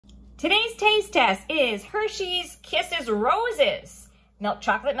Today's taste test is Hershey's Kisses Roses Milk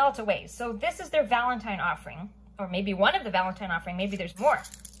Chocolate Meltaway. So this is their Valentine offering, or maybe one of the Valentine offering, maybe there's more.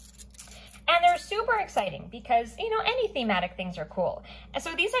 And they're super exciting because, you know, any thematic things are cool. And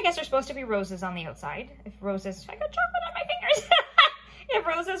so these, I guess, are supposed to be roses on the outside. If roses, I got chocolate on my fingers. If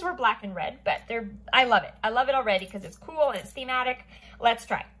roses were black and red, but I love it. I love it already because it's cool and it's thematic. Let's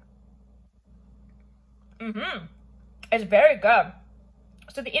try. It's very good.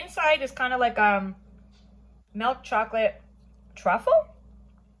 So the inside is kind of like milk chocolate truffle.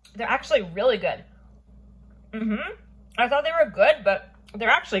 They're actually really good. I thought they were good, but they're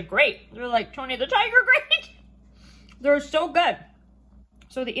actually great. They're like Tony the Tiger great. They're so good.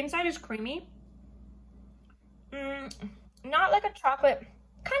 So the inside is creamy. Not like a chocolate,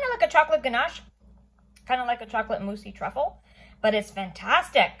 kind of like a chocolate ganache. Kind of like a chocolate moussey truffle, but it's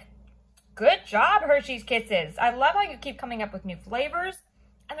fantastic. Good job, Hershey's Kisses. I love how you keep coming up with new flavors,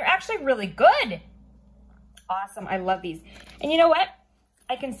 and they're actually really good. Awesome, I love these. And you know what?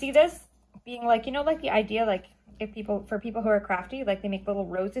 I can see this being like, you know, like the idea, like for people who are crafty, like they make little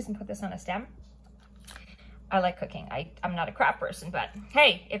roses and put this on a stem. I like cooking. I'm not a craft person, but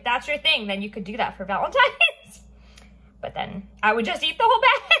hey, if that's your thing, then you could do that for Valentine's. But then I would just eat the whole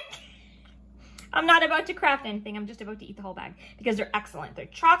bag. I'm not about to craft anything. I'm just about to eat the whole bag because they're excellent. They're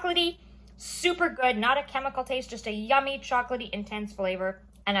chocolatey, super good, not a chemical taste, just a yummy, chocolatey, intense flavor.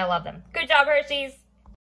 And I love them. Good job, Hershey's.